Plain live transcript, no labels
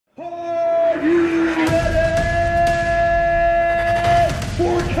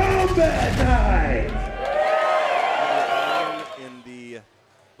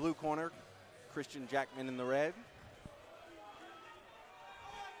Christian Jackman in the red.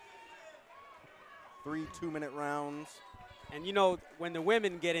 3 2-minute rounds. And you know, when the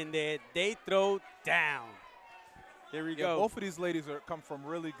women get in there, they throw down. Here we go. Both of these ladies come from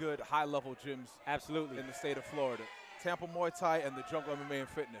really good high-level gyms. Absolutely. In the state of Florida. Tampa Muay Thai and the Jungle MMA and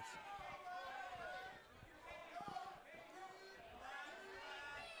Fitness.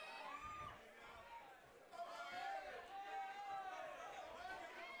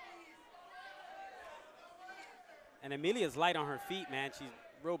 And Emilia's light on her feet, man. She's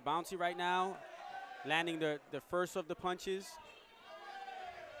real bouncy right now, landing the first of the punches.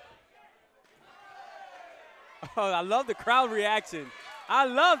 Oh, I love the crowd reaction. I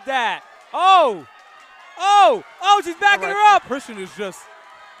love that. Oh, oh, oh, she's backing her up. Christian is just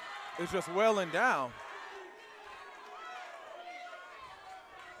wailing down.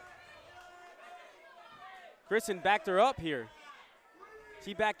 Christian backed her up here.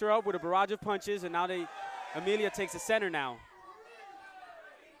 She backed her up with a barrage of punches, and now Emilia takes the center now.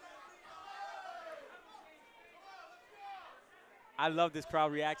 I love this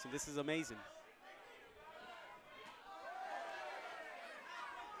crowd reaction. This is amazing.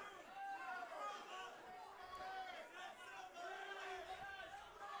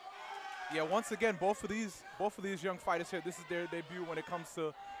 Yeah, once again, both of these young fighters here, this is their debut when it comes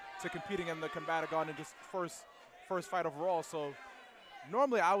to competing in the Combatagon and just first fight overall. So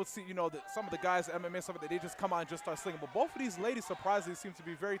normally I would see, you know, that some of the guys at MMA stuff, they just come out and just start slinging. But both of these ladies surprisingly seem to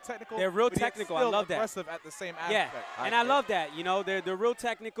be very technical. They're real technical. I love that. Aggressive at the same aspect. Yeah, and I love that. You know, they're real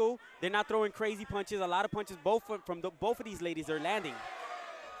technical. They're not throwing crazy punches. A lot of punches both of these ladies are landing.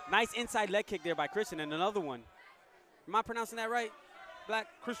 Nice inside leg kick there by Christian, and another one. Am I pronouncing that right? Black?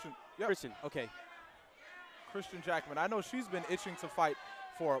 Christian. Yep. Christian, okay. Christian Jackman. I know she's been itching to fight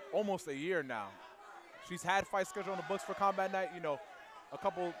for almost a year now. She's had fights scheduled on the books for Combat Night. You know, a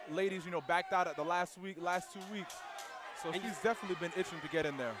couple ladies, you know, backed out at the last 2 weeks. So and she's definitely been itching to get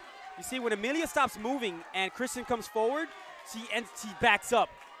in there. You see, when Emilia stops moving and Christian comes forward, she backs up.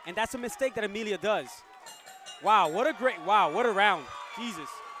 And that's a mistake that Emilia does. Wow, what a round. Jesus.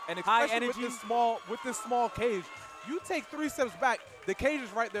 And especially with this small cage, you take 3 steps back, the cage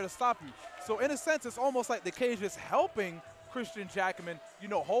is right there to stop you. So in a sense, it's almost like the cage is helping Christian Jackman, you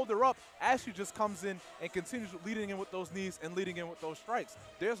know, hold her up as she just comes in and continues leading in with those knees and leading in with those strikes.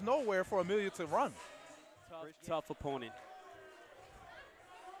 There's nowhere for Emilia to run. Tough opponent.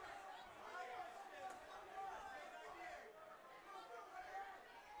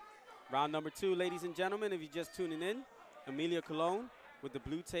 Round number 2, ladies and gentlemen, if you're just tuning in, Emilia Colon with the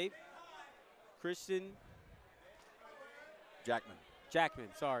blue tape. Christian Jackman,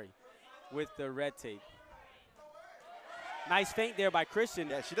 sorry, with the red tape. Nice feint there by Christian.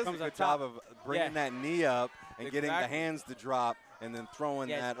 Yeah, she does a good job of bringing that knee up and getting the hands to drop and then throwing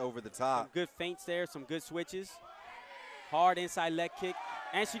that over the top. Some good feints there, some good switches. Hard inside leg kick.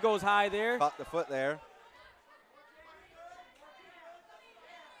 And she goes high there. Caught the foot there.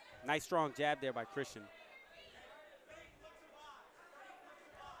 Nice strong jab there by Christian.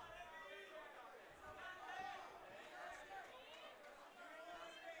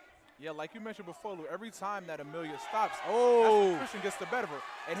 Yeah, like you mentioned before, Lou, every time that Emilia stops, Christian gets the better of her.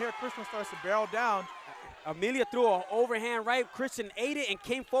 And here Christian starts to barrel down. Emilia threw an overhand right. Christian ate it and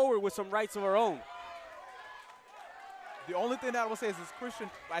came forward with some rights of her own. The only thing that I will say is Christian,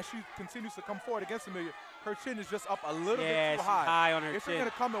 as she continues to come forward against Emilia, her chin is just up a little bit too high. High on her if chin. you're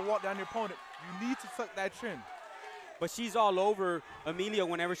going to come and walk down your opponent, you need to tuck that chin. But she's all over Emilia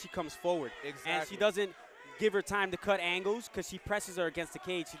whenever she comes forward. Exactly. And she doesn't give her time to cut angles because she presses her against the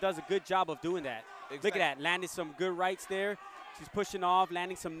cage. She does a good job of doing that. Exactly. Look at that, landed some good rights there. She's pushing off,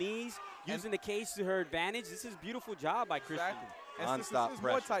 landing some knees, using the cage to her advantage. This is a beautiful job by Christian. And since this is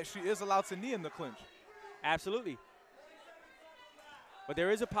Muay Thai, she is allowed to knee in the clinch. Absolutely. But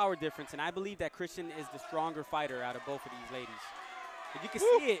there is a power difference, and I believe that Christian is the stronger fighter out of both of these ladies. But you can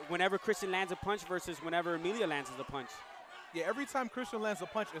see it whenever Christian lands a punch versus whenever Emilia lands a punch. Yeah, every time Christian lands a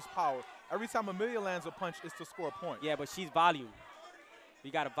punch, it's power. Every time Emilia lands a punch, it's to score a point. Yeah, but she's volume.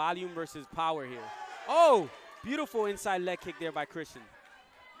 You got a volume versus power here. Oh, beautiful inside leg kick there by Christian.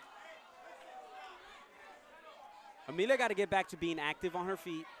 Emilia got to get back to being active on her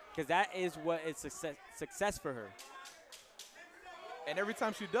feet because that is what is success for her. And every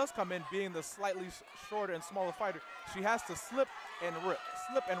time she does come in, being the slightly shorter and smaller fighter, she has to slip and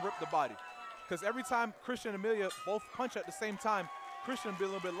rip the body. Because every time Christian and Emilia both punch at the same time, Christian be a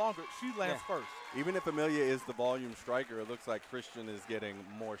little bit longer, she lands first. Even if Emilia is the volume striker, it looks like Christian is getting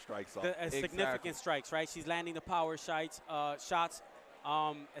more strikes off. Significant strikes, right? She's landing the power shots.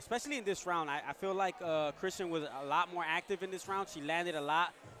 especially in this round. I feel like Christian was a lot more active in this round. She landed a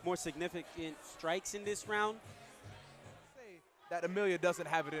lot more significant strikes in this round. Say that Emilia doesn't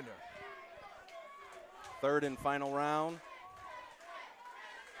have it in her. Third and final round.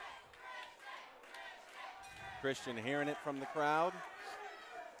 Christian hearing it from the crowd.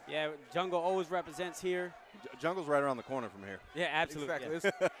 Yeah, Jungle always represents here. Jungle's right around the corner from here. Yeah, absolutely. Exactly.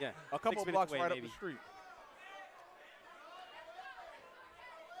 Yeah. Yeah. A couple 6 minutes blocks away, right maybe. up the street.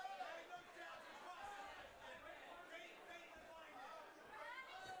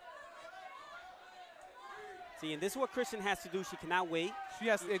 See, and this is what Christian has to do. She cannot wait. She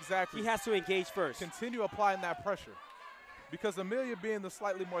has to, exactly. He has to engage first. Continue applying that pressure. Because Emilia being the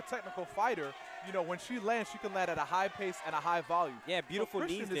slightly more technical fighter, you know, when she lands, she can land at a high pace and a high volume. Yeah, beautiful so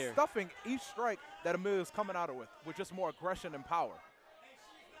knees Christian there. is stuffing each strike that Emilia is coming out of with just more aggression and power.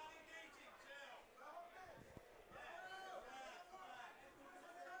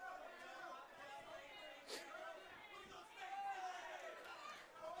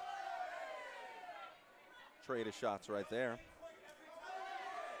 Trade of shots right there.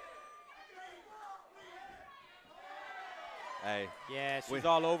 Hey. Yeah, she's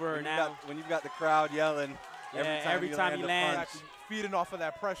all over her now. When you've got the crowd yelling every time you land. Exactly. Feeding off of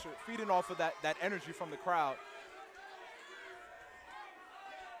that pressure, feeding off of that energy from the crowd.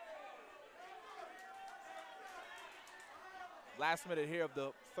 Last minute here of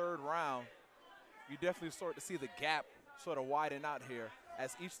the third round, you definitely start to see the gap sort of widen out here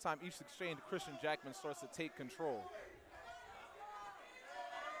as each exchange, Christian Jackman starts to take control.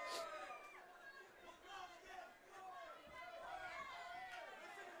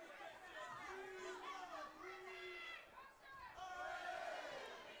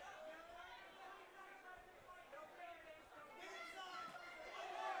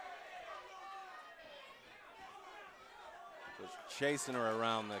 Just chasing her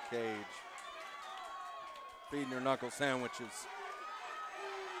around the cage, feeding her knuckle sandwiches.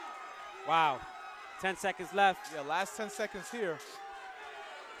 Wow. 10 seconds left. Yeah, last 10 seconds here.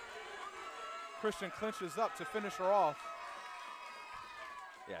 Christian clinches up to finish her off.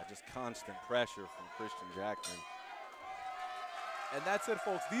 Yeah, just constant pressure from Christian Jackman. And that's it,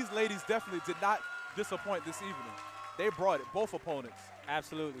 folks. These ladies definitely did not disappoint this evening. They brought it, both opponents.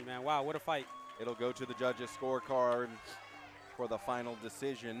 Absolutely, man. Wow, what a fight. It'll go to the judges' scorecard for the final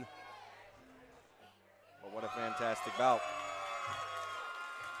decision. But what a fantastic bout.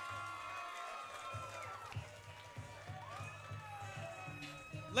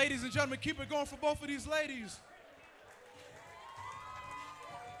 Ladies and gentlemen, keep it going for both of these ladies.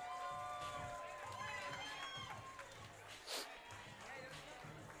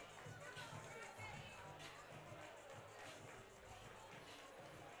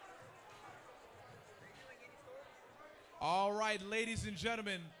 All right, ladies and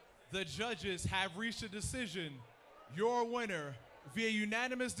gentlemen, the judges have reached a decision. Your winner via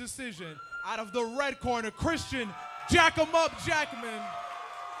unanimous decision out of the red corner, Christian Jack 'em up Jackman.